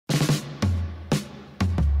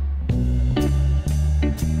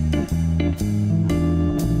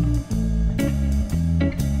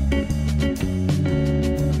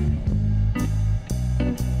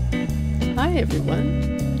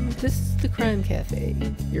everyone. This is the Crime Cafe,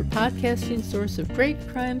 your podcasting source of great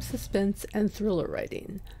crime, suspense, and thriller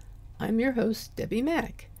writing. I'm your host, Debbie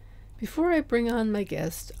Mack. Before I bring on my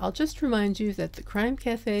guest, I'll just remind you that the Crime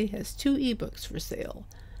Cafe has 2 ebooks for sale,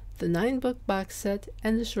 the 9-book box set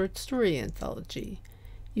and the short story anthology.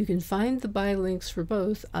 You can find the buy links for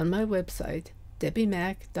both on my website,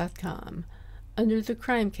 debbiemack.com, under the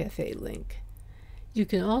Crime Cafe link. You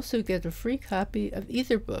can also get a free copy of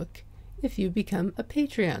either book if you become a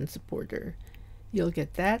Patreon supporter. You'll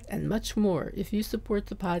get that and much more if you support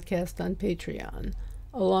the podcast on Patreon,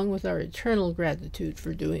 along with our eternal gratitude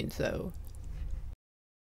for doing so.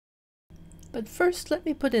 But first, let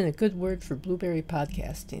me put in a good word for Blueberry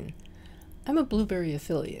Podcasting. I'm a Blueberry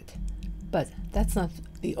affiliate, but that's not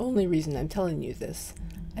the only reason I'm telling you this.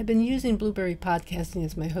 I've been using Blueberry Podcasting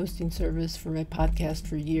as my hosting service for my podcast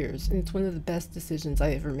for years, and it's one of the best decisions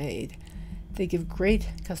I ever made. They give great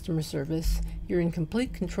customer service. You're in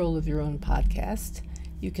complete control of your own podcast.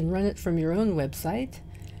 You can run it from your own website.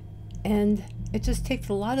 And it just takes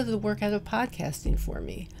a lot of the work out of podcasting for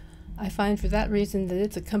me. I find for that reason that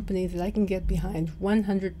it's a company that I can get behind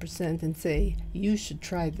 100% and say, you should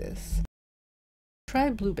try this. Try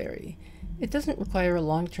Blueberry. It doesn't require a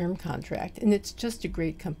long-term contract, and it's just a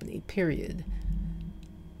great company, period.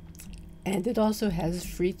 And it also has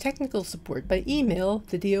free technical support by email,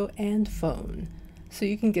 video, and phone. So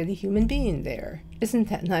you can get a human being there. Isn't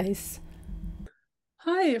that nice?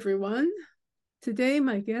 Hi, everyone. Today,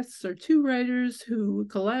 my guests are 2 writers who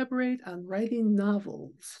collaborate on writing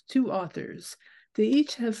novels, 2 authors. They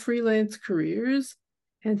each have freelance careers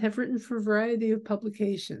and have written for a variety of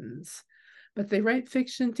publications. But they write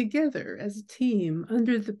fiction together as a team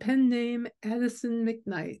under the pen name Addison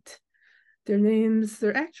McKnight.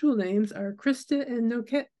 Their actual names are Krista and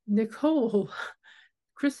Nicole.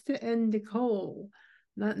 Krista and Nicole,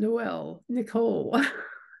 not Noelle, Nicole.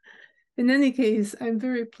 In any case, I'm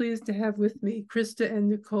very pleased to have with me Krista and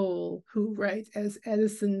Nicole, who write as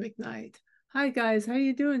Addison McKnight. Hi, guys. How are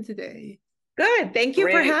you doing today? Good. Thank you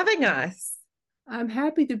for having us. I'm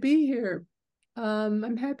happy to be here.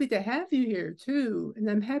 I'm happy to have you here, too. And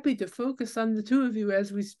I'm happy to focus on the 2 of you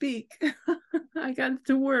as we speak. I got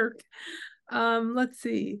to work. Let's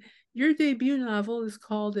see. Your debut novel is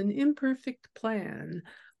called An Imperfect Plan.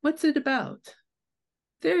 What's it about?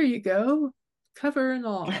 There you go. Cover and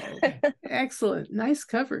all. Excellent. Nice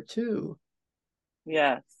cover, too.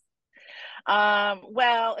 Yes.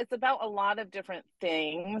 Well, it's about a lot of different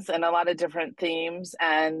things and a lot of different themes.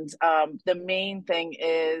 And the main thing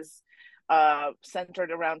is centered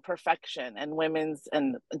around perfection and women's,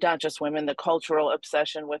 and not just women, the cultural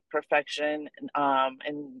obsession with perfection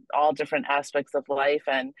in all different aspects of life.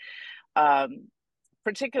 And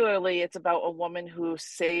particularly, it's about a woman who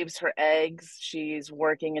saves her eggs. She's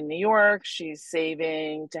working in New York. She's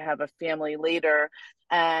saving to have a family later.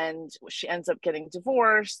 And she ends up getting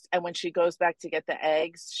divorced. And when she goes back to get the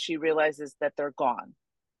eggs, she realizes that they're gone.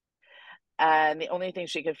 And the only thing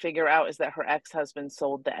she could figure out is that her ex-husband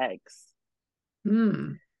sold the eggs.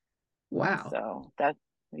 Wow. So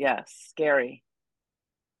yes, scary.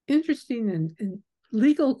 Interesting and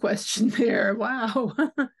legal question there. Wow.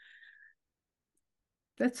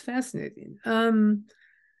 That's fascinating.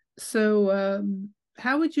 So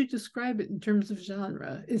how would you describe it in terms of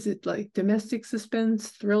genre? Is it like domestic suspense,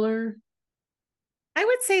 thriller? I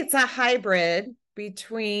would say it's a hybrid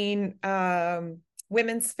between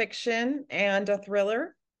women's fiction and a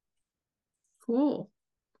thriller. Cool.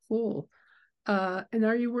 And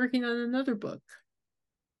are you working on another book?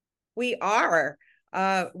 We are.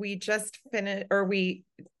 We just finished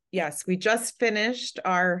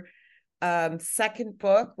our second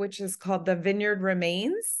book, which is called The Vineyard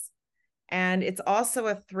Remains. And it's also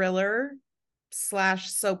a thriller /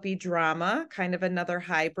 soapy drama, kind of another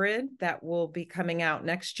hybrid that will be coming out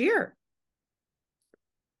next year.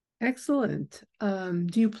 Excellent. Do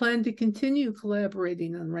you plan to continue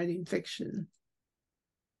collaborating on writing fiction?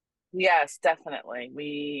 Yes, definitely.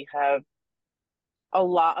 We have a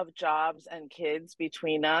lot of jobs and kids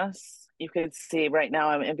between us. You could see right now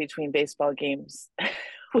I'm in between baseball games.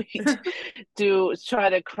 We do try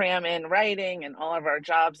to cram in writing and all of our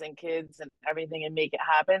jobs and kids and everything and make it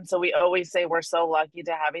happen. So we always say we're so lucky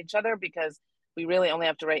to have each other because we really only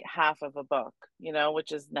have to write half of a book,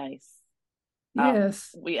 which is nice.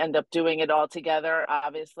 Yes. We end up doing it all together,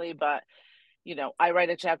 obviously, but I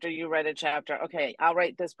write a chapter, you write a chapter. Okay, I'll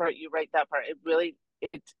write this part, you write that part. It really,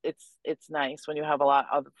 it's nice when you have a lot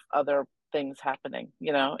of other things happening.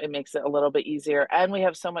 It makes it a little bit easier, and we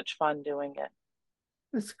have so much fun doing it.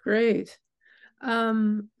 That's great.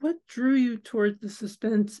 What drew you toward the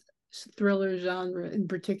suspense thriller genre in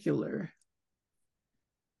particular?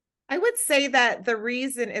 I would say that the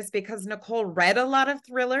reason is because Nicole read a lot of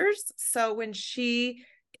thrillers. So when she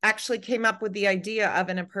actually came up with the idea of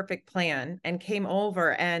An Imperfect Plan and came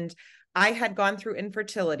over, and I had gone through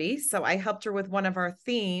infertility. So I helped her with one of our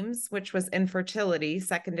themes, which was infertility,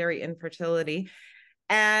 secondary infertility.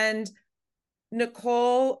 And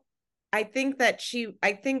Nicole, I think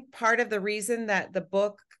part of the reason that the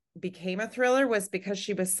book became a thriller was because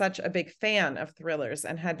she was such a big fan of thrillers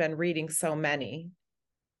and had been reading so many.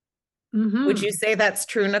 Mm-hmm. Would you say that's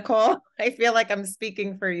true, Nicole? I feel like I'm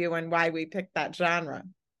speaking for you and why we picked that genre.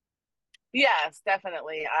 Yes,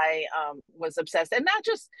 definitely. I was obsessed. And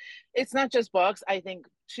it's not just books. I think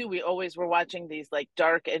too, we always were watching these like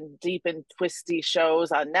dark and deep and twisty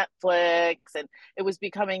shows on Netflix. And it was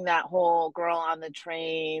becoming that whole girl on the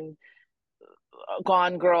train,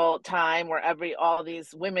 Gone Girl time where all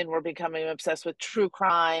these women were becoming obsessed with true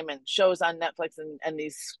crime and shows on Netflix and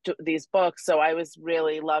these books. So I was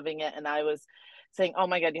really loving it, and I was saying, "Oh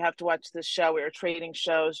my God, you have to watch this show." We were trading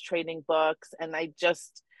shows, trading books, and I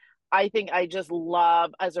think I just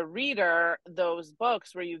love as a reader those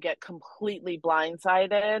books where you get completely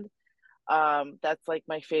blindsided. That's like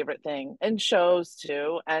my favorite thing, and shows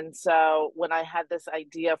too. And so when I had this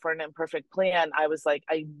idea for An Imperfect Plan, I was like,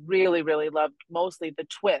 I really, really loved mostly the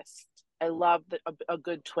twist. I love a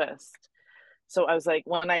good twist. So I was like,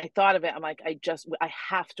 when I thought of it, I'm like, I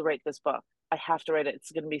have to write this book. I have to write it.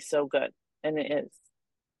 It's going to be so good. And it is.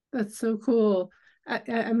 That's so cool.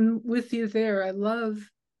 I'm with you there. I love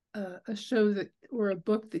a show or a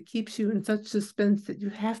book that keeps you in such suspense that you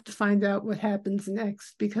have to find out what happens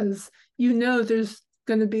next, because you know there's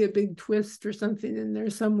going to be a big twist or something in there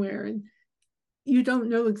somewhere, and you don't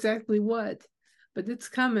know exactly what, but it's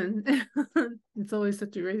coming. It's always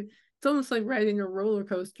such a great, it's almost like riding a roller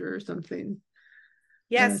coaster or something.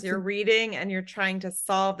 Yes, you're reading and you're trying to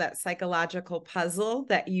solve that psychological puzzle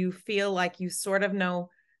that you feel like you sort of know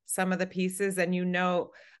some of the pieces. And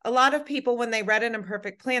a lot of people, when they read An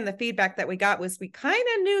Imperfect Plan, the feedback that we got was we kind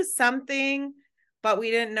of knew something, but we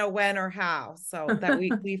didn't know when or how. So that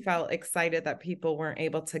we felt excited that people weren't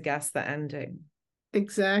able to guess the ending.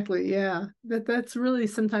 Exactly. Yeah. That's really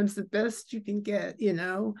sometimes the best you can get,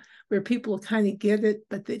 where people kind of get it,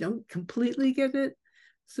 but they don't completely get it.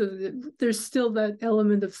 So there's still that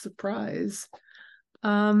element of surprise.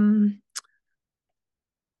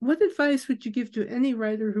 What advice would you give to any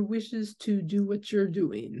writer who wishes to do what you're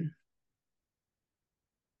doing?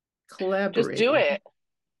 Just do Collaborating. it.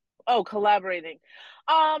 Oh, collaborating.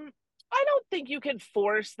 I don't think you can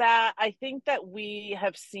force that. I think that we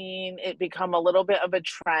have seen it become a little bit of a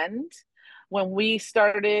trend. When we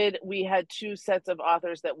started, we had two sets of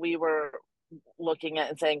authors that we were looking at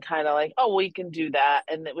and saying kind of like, oh, we can do that.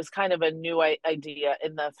 And it was kind of a new idea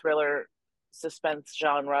in the thriller suspense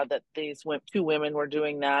genre that these two women were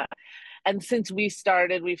doing that. And since we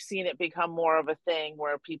started, we've seen it become more of a thing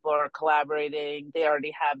where people are collaborating. They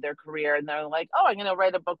already have their career and they're like, oh, I'm going to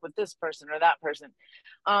write a book with this person or that person.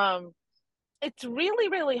 It's really,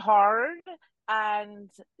 really hard. And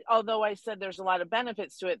although I said there's a lot of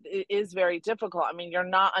benefits to it, it is very difficult. I mean, you're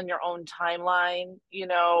not on your own timeline.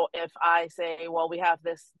 If I say, well, we have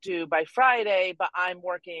this due by Friday, but I'm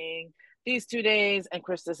working these 2 days, and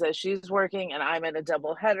Krista says she's working, and I'm at a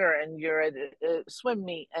double header, and you're at a swim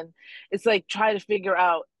meet, and it's like try to figure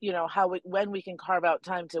out, when we can carve out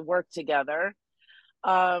time to work together,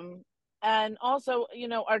 and also,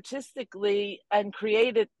 artistically and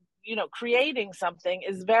creating something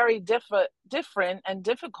is very different and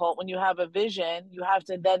difficult. When you have a vision, you have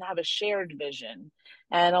to then have a shared vision,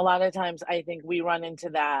 and a lot of times I think we run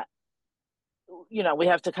into that. We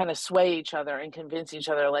have to kind of sway each other and convince each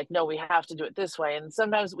other, like, no, we have to do it this way. And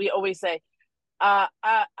sometimes we always say, I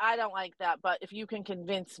don't like that, but if you can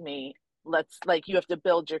convince me, you have to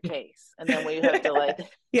build your case. And then we have to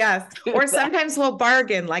yes. Or sometimes we'll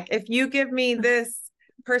bargain. Like, if you give me this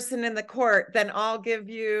person in the court, then I'll give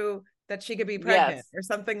you that she could be pregnant, yes, or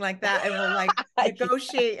something like that. And we'll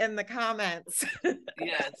negotiate in the comments.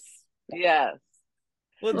 Yes.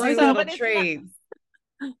 We'll do little trades.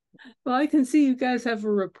 Well, I can see you guys have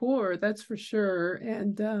a rapport, that's for sure.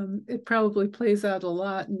 And it probably plays out a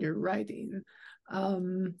lot in your writing.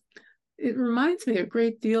 It reminds me a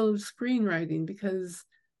great deal of screenwriting, because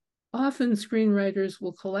often screenwriters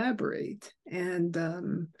will collaborate, and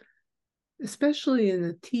especially in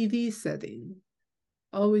a TV setting,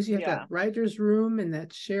 always you have that writer's room and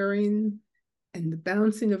that sharing and the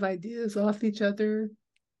bouncing of ideas off each other.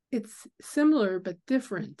 It's similar but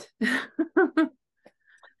different.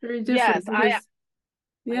 Very different. Yes,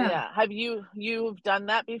 yeah. Have you've done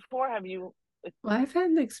that before? Have you? Well, I've had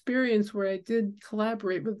an experience where I did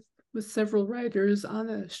collaborate with with several writers on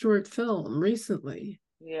a short film recently.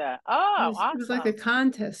 Yeah. It Oh, was, it was like a awesome.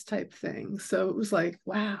 contest type thing. So it was like,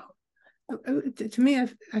 wow. To me,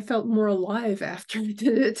 I felt more alive after I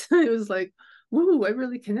did it. It was like, woo, I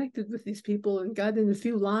really connected with these people and got in a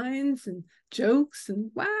few lines and jokes, and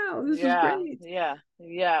wow, this was Yeah, great. yeah,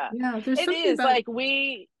 yeah. Yeah, there's It something is about,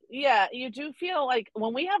 like yeah, you do feel like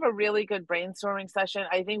when we have a really good brainstorming session,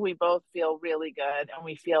 I think we both feel really good and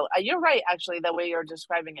we feel, you're right, actually, the way you're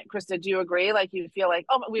describing it. Krista, do you agree? Like you feel like,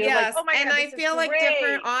 oh, we were like, Yes, oh my and God, I this is feel like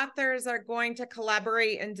different great. authors are going to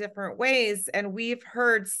collaborate in different ways. And we've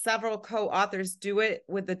heard several co-authors do it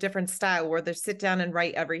with a different style where they sit down and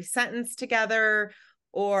write every sentence together,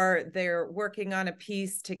 or they're working on a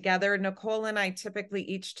piece together. Nicole and I typically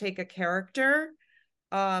each take a character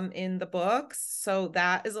in the books. So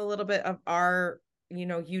that is a little bit of our,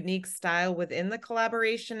 unique style within the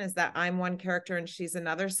collaboration, is that I'm one character and she's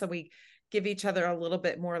another. So we give each other a little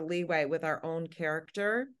bit more leeway with our own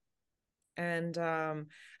character. And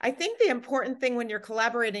I think the important thing when you're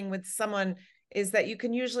collaborating with someone is that you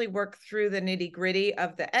can usually work through the nitty gritty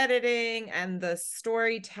of the editing and the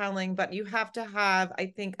storytelling, but you have to have, I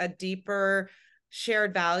think, a deeper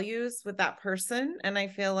shared values with that person. And I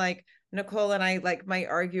feel like Nicole and I might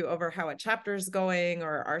argue over how a chapter is going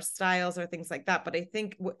or our styles or things like that. But I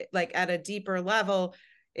think like at a deeper level,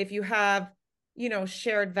 if you have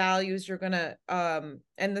shared values, you're gonna and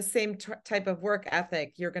the same type of work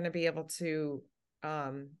ethic, you're gonna be able to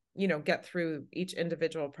get through each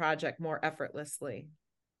individual project more effortlessly.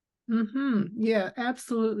 yeah,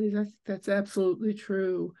 absolutely. That's absolutely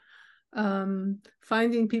true.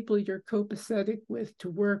 Finding people you're copacetic with to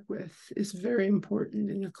work with is very important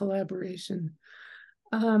in a collaboration.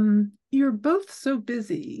 You're both so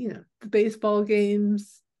busy, the baseball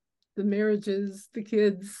games, the marriages, the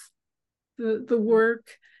kids, the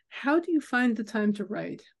work. How do you find the time to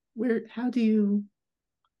write? How do you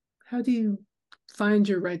find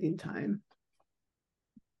your writing time?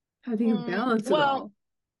 How do you balance it Well, all?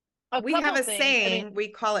 a We have couple a things. I mean, saying, we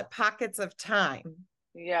call it pockets of time.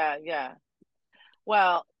 yeah, yeah.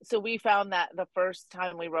 Well, so we found that the first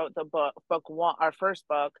time we wrote the book one, our first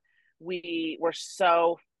book, we were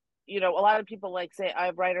so, a lot of people like say, I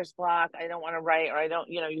have writer's block, I don't want to write, or I don't,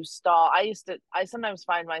 you stall. I sometimes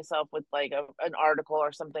find myself with like an article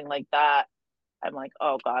or something like that. I'm like,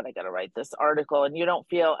 oh God, I got to write this article, and you don't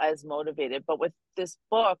feel as motivated. But with this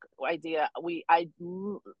book idea,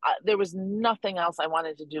 there was nothing else I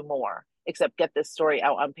wanted to do more except get this story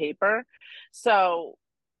out on paper. So,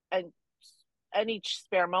 and any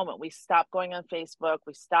spare moment, we stopped going on Facebook,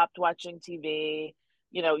 we stopped watching TV.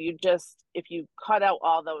 You just, if you cut out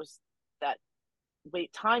all those that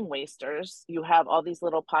time wasters, you have all these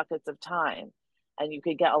little pockets of time, and you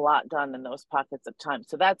could get a lot done in those pockets of time.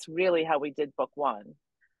 So that's really how we did book one.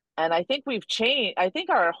 And I think we've changed. I think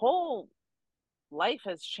our whole life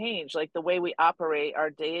has changed. Like the way we operate our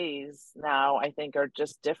days now, I think are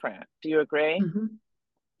just different. Do you agree? Mm-hmm.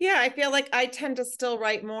 Yeah, I feel like I tend to still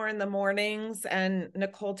write more in the mornings, and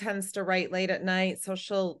Nicole tends to write late at night. So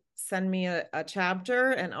she'll send me a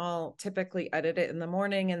chapter and I'll typically edit it in the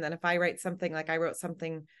morning. And then if I write something, like I wrote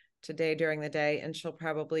something today during the day, and she'll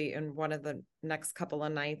probably in one of the next couple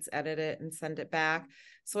of nights edit it and send it back.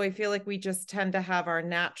 So I feel like we just tend to have our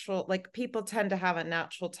natural, like people tend to have a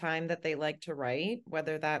natural time that they like to write,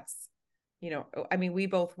 whether that's, I mean, we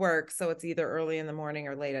both work, so it's either early in the morning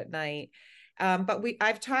or late at night. But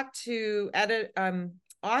I've talked to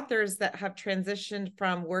authors that have transitioned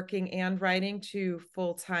from working and writing to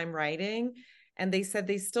full-time writing, and they said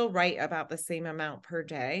they still write about the same amount per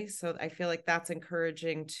day. So I feel like that's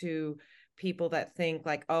encouraging to people that think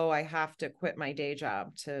like, oh, I have to quit my day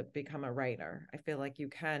job to become a writer. I feel like you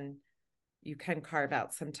can carve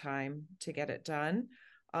out some time to get it done.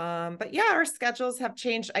 But yeah, our schedules have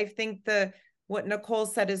changed. I think what Nicole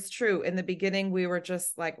said is true. In the beginning, we were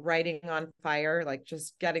just like writing on fire, like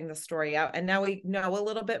just getting the story out. And now we know a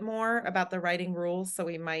little bit more about the writing rules. So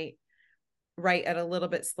we might write at a little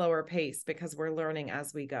bit slower pace because we're learning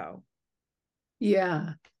as we go.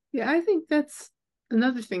 Yeah. Yeah, I think that's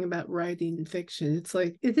another thing about writing fiction. It's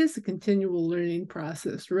like it is a continual learning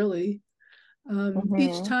process, really. Each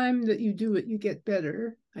Mm-hmm. time that you do it, you get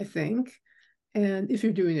better, I think. And if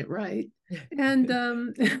you're doing it right. And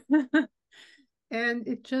and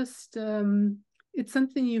it's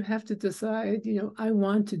something you have to decide, I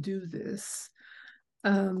want to do this.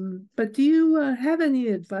 But do you have any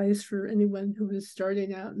advice for anyone who is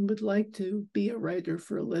starting out and would like to be a writer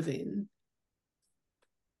for a living?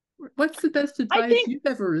 What's the best I advice think you've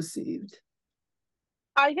ever received?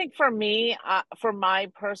 I think for me, for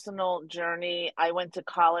my personal journey, I went to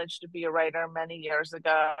college to be a writer many years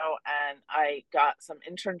ago, and I got some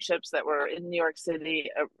internships that were in New York City,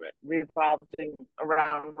 revolving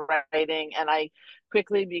around writing, and I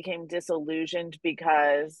quickly became disillusioned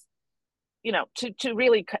because to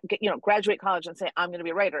really graduate college and say I'm going to be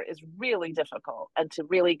a writer is really difficult, and to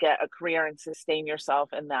really get a career and sustain yourself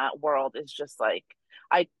in that world is just like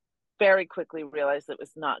I very quickly realized it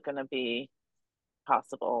was not going to be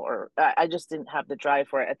possible, or I just didn't have the drive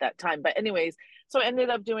for it at that time. But anyways, so I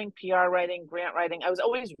ended up doing PR writing, grant writing. I was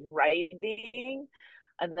always writing,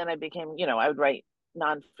 and then I became, I would write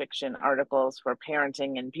nonfiction articles for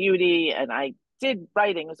parenting and beauty, and I did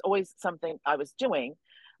writing. It was always something I was doing.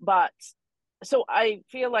 But so I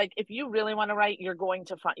feel like if you really want to write, you're going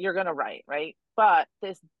to write, right? But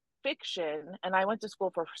this fiction, and I went to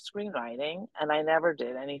school for screenwriting, and I never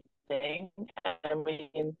did anything. I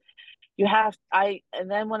mean,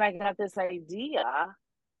 and then when I got this idea,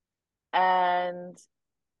 and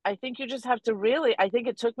I think you just have to really, I think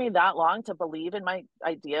it took me that long to believe in my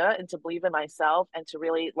idea and to believe in myself and to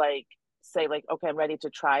really like say like, okay, I'm ready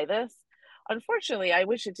to try this. Unfortunately, I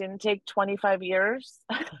wish it didn't take 25 years,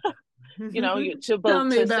 Tell me to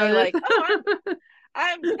about say it. like, oh,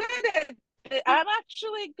 I'm good at I'm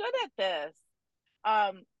actually good at this.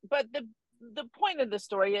 But the point of the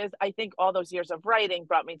story is I think all those years of writing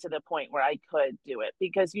brought me to the point where I could do it,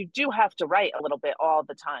 because you do have to write a little bit all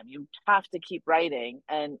the time. You have to keep writing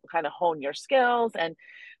and kind of hone your skills. And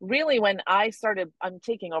really, when I started, I'm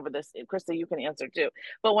taking over this, Krista, you can answer too.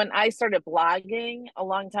 But when I started blogging a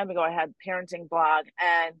long time ago, I had parenting blog,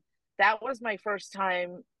 and that was my first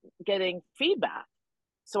time getting feedback.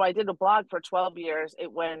 So I did a blog for 12 years.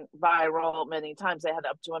 It went viral many times. I had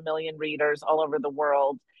up to 1 million readers all over the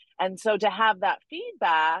world. And so to have that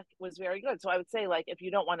feedback was very good. So I would say, like, if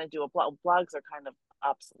you don't want to do a blog, blogs are kind of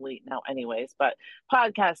obsolete now anyways, but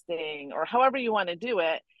podcasting or however you want to do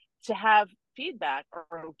it, to have feedback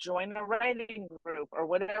or join a writing group or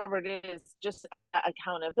whatever it is, just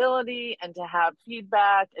accountability and to have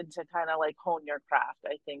feedback and to kind of like hone your craft.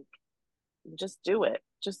 I think just do it.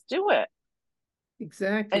 Just do it. And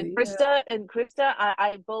Exactly. Krista,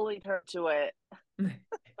 I bullied her to it.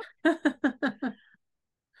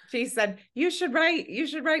 She said, you should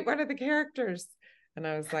write one of the characters. And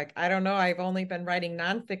I was like, I don't know. I've only been writing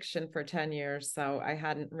nonfiction for 10 years. So I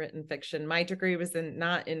hadn't written fiction. My degree was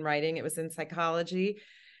not in writing. It was in psychology.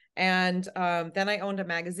 And then I owned a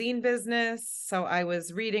magazine business. So I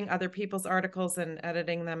was reading other people's articles and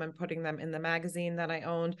editing them and putting them in the magazine that I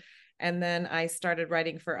owned. And then I started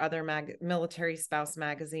writing for other military spouse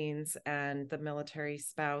magazines and the military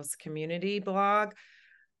spouse community blog.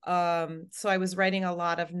 So I was writing a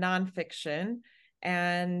lot of nonfiction,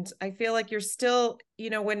 and I feel like you're still,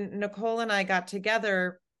 when Nicole and I got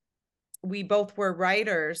together, we both were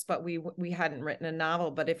writers, but we hadn't written a novel.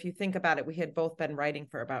 But if you think about it, we had both been writing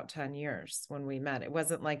for about 10 years when we met. It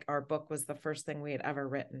wasn't like our book was the first thing we had ever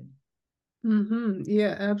written. Mm-hmm.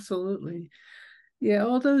 Yeah, absolutely. Yeah,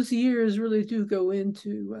 all those years really do go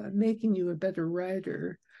into making you a better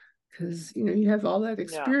writer, because you have all that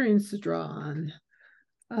experience to draw on.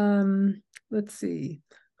 Let's see.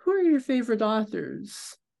 Who are your favorite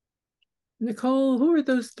authors? Nicole, who are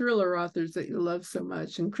those thriller authors that you love so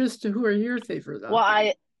much? And Krista, who are your favorite authors?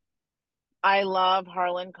 Well, I love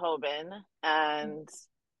Harlan Coben, and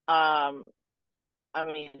I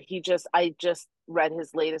mean, I just read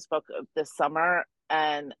his latest book this summer,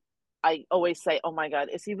 and I always say, oh my God,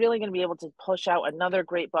 is he really going to be able to push out another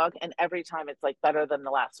great book? And every time it's like better than the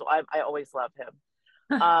last. So I always love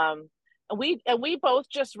him. We both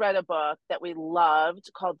just read a book that we loved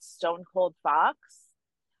called Stone Cold Fox.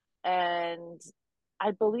 And I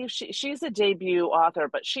believe she's a debut author,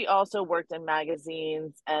 but she also worked in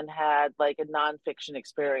magazines and had like a nonfiction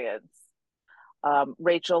experience.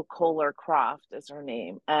 Rachel Kohler Croft is her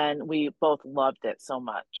name, and we both loved it so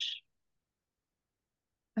much.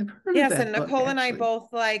 I've heard of that and book, Nicole and I actually. both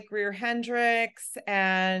like Greer Hendricks,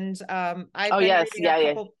 and I've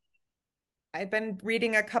been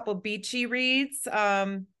reading a couple beachy reads.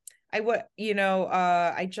 I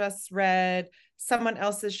just read Someone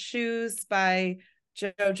Else's Shoes by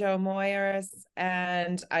Jojo Moyes,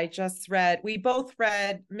 and we both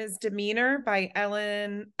read Ms. Demeanor by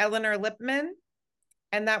Eleanor Lipman.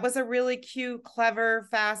 And that was a really cute, clever,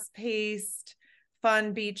 fast-paced,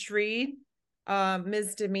 fun beach read,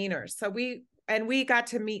 Ms. Demeanor. So we got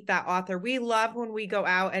to meet that author. We love when we go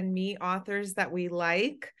out and meet authors that we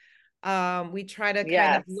like. We try to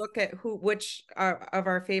kind of look at which of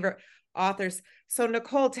our favorite. authors. So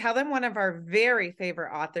Nicole, tell them one of our very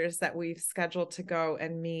favorite authors that we've scheduled to go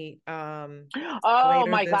and meet Oh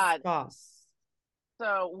later my this God. fall.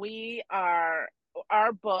 So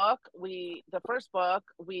our book, the first book,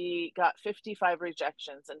 we got 55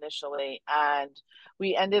 rejections initially, and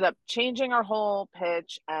we ended up changing our whole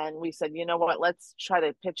pitch, and we said, you know what, let's try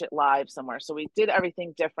to pitch it live somewhere. So we did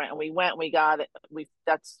everything different, and we went, we got it. We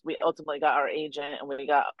ultimately got our agent and we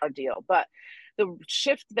got our deal. But the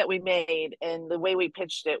shift that we made and the way we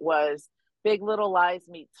pitched it was Big Little Lies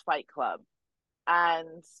meets Fight Club.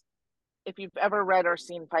 And if you've ever read or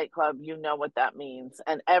seen Fight Club, you know what that means.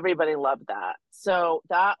 And everybody loved that. So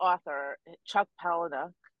that author, Chuck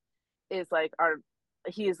Palahniuk, is like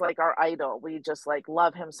our idol. We just like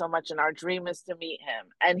love him so much, and our dream is to meet him.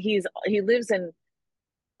 And he lives in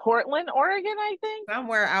Portland, Oregon, I think.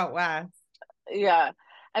 Somewhere out west. Yeah.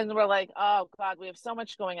 And we're like, oh God, we have so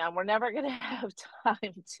much going on. We're never gonna have time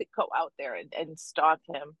to go out there and stalk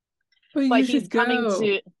him. Well, But you he's should coming go.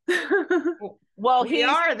 to well, We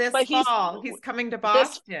are this fall. He's coming to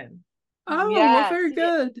Boston. Oh, well, Yes, very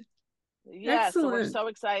good. yeah, so we're Excellent. so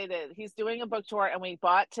excited. He's doing a book tour, and we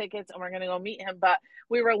bought tickets and we're going to go meet him. But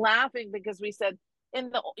we were laughing because we said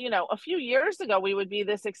a few years ago, we would be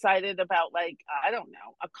this excited about, like, I don't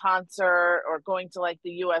know, a concert or going to like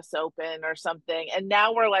the US Open or something. And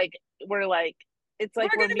now we're like, it's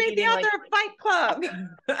like we're going to meet the meeting like other Fight Club.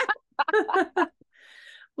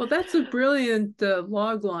 Well, that's a brilliant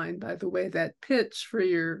log line, by the way, that pitch for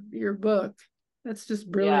your book. That's just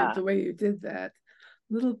brilliant, the way you did that.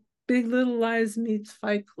 Big Little Lies meets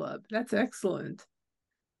Fight Club. That's excellent.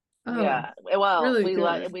 Oh, yeah. Well, really we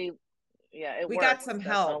good. it we works. got some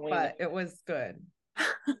help, but it was good.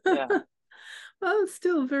 Yeah. Well, it's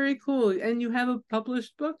still very cool. And you have a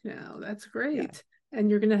published book now. That's great. Yeah. And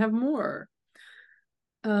you're going to have more.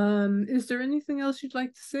 Is there anything else you'd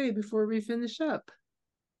like to say before we finish up?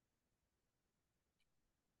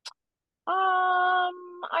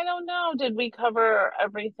 I don't know. Did we cover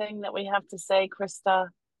everything that we have to say, Krista?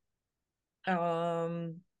 I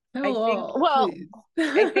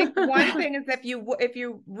think one thing is if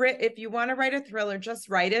you want to write a thriller, just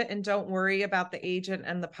write it and don't worry about the agent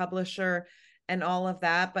and the publisher and all of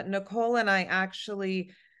that. But Nicole and I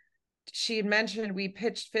actually, she had mentioned we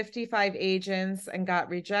pitched 55 agents and got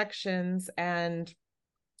rejections, and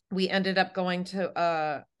we ended up going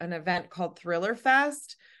to an event called Thriller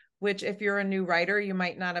Fest, which if you're a new writer, you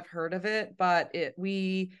might not have heard of it, but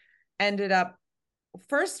we ended up,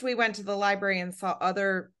 first we went to the library and saw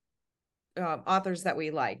other authors that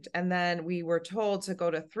we liked. And then we were told to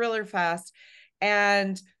go to Thriller Fest.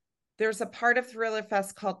 And there's a part of Thriller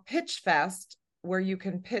Fest called Pitch Fest, where you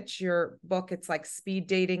can pitch your book. It's like speed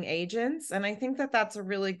dating agents. And I think that that's a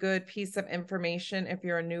really good piece of information if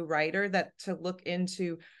you're a new writer, that to look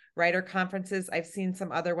into writer conferences. I've seen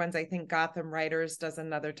some other ones. I think Gotham Writers does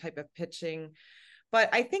another type of pitching. But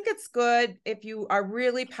I think it's good if you are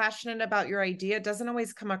really passionate about your idea. It doesn't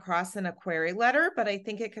always come across in a query letter, but I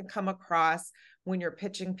think it can come across when you're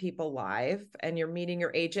pitching people live and you're meeting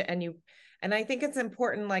your agent. And I think it's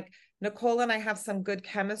important, like Nicole and I have some good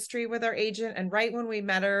chemistry with our agent. And right when we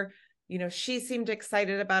met her, she seemed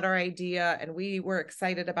excited about our idea, and we were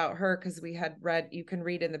excited about her because we had read, you can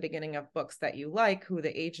read in the beginning of books that you like who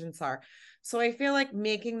the agents are. So I feel like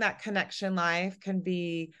making that connection live can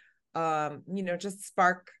be just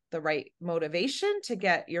spark the right motivation to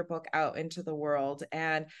get your book out into the world.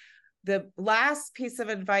 And the last piece of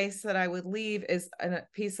advice that I would leave is a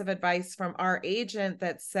piece of advice from our agent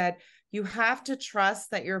that said, you have to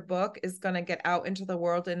trust that your book is going to get out into the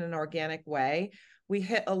world in an organic way. We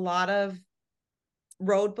hit a lot of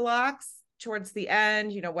roadblocks towards the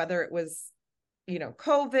end, whether it was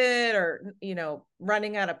COVID or,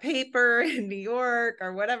 running out of paper in New York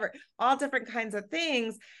or whatever, all different kinds of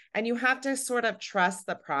things. And you have to sort of trust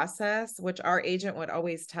the process, which our agent would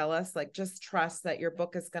always tell us, like, just trust that your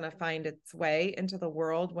book is going to find its way into the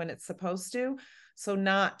world when it's supposed to. So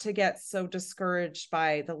not to get so discouraged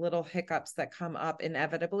by the little hiccups that come up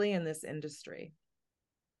inevitably in this industry.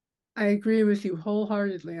 I agree with you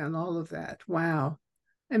wholeheartedly on all of that. Wow.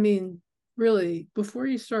 I mean, really, before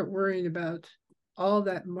you start worrying about all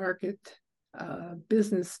that market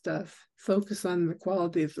business stuff, focus on the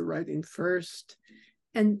quality of the writing first.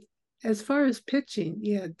 And as far as pitching,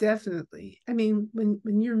 yeah, definitely. I mean,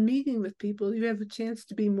 when you're meeting with people, you have a chance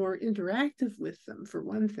to be more interactive with them, for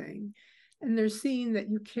one thing. And they're seeing that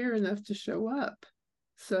you care enough to show up.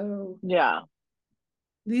 So yeah,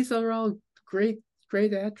 these are all great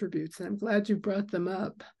attributes. And I'm glad you brought them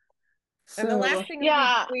up. And the last thing is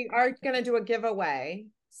we are going to do a giveaway.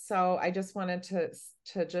 So I just wanted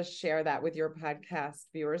to just share that with your podcast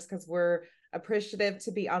viewers, because we're appreciative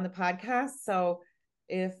to be on the podcast. So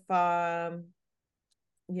if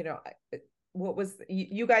you know, what was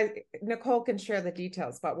you guys, Nicole can share the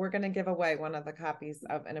details, but we're going to give away one of the copies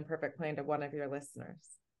of An Imperfect Plan to one of your listeners.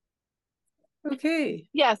 Okay.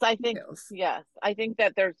 Yes, I think Details. yes, I think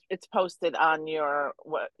that it's posted on your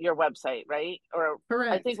website, right? Or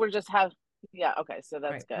Correct. I think we're just okay, so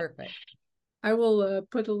that's Right, good. perfect. I will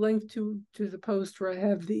put a link to the post where I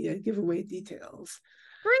have the giveaway details.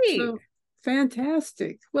 Great. So,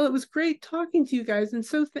 fantastic. Well, it was great talking to you guys, and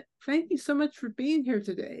so thank you so much for being here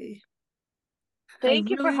today.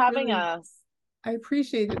 Thank you for having us. I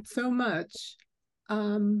appreciate it so much.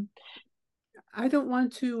 I don't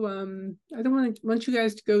want you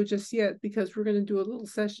guys to go just yet, because we're going to do a little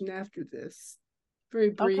session after this,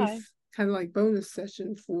 very brief, Okay. kind of like bonus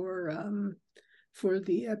session for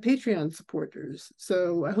the Patreon supporters.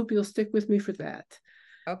 So I hope you'll stick with me for that.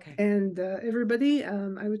 Okay. And everybody,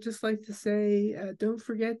 I would just like to say, don't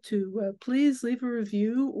forget to please leave a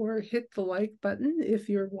review or hit the like button if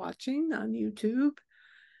you're watching on YouTube.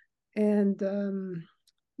 And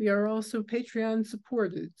we are also Patreon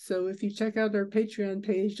supported. So if you check out our Patreon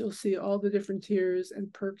page, you'll see all the different tiers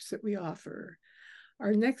and perks that we offer.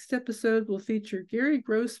 Our next episode will feature Gary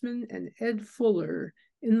Grossman and Ed Fuller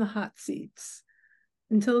in the hot seats.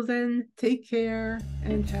 Until then, take care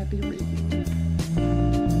and happy reading.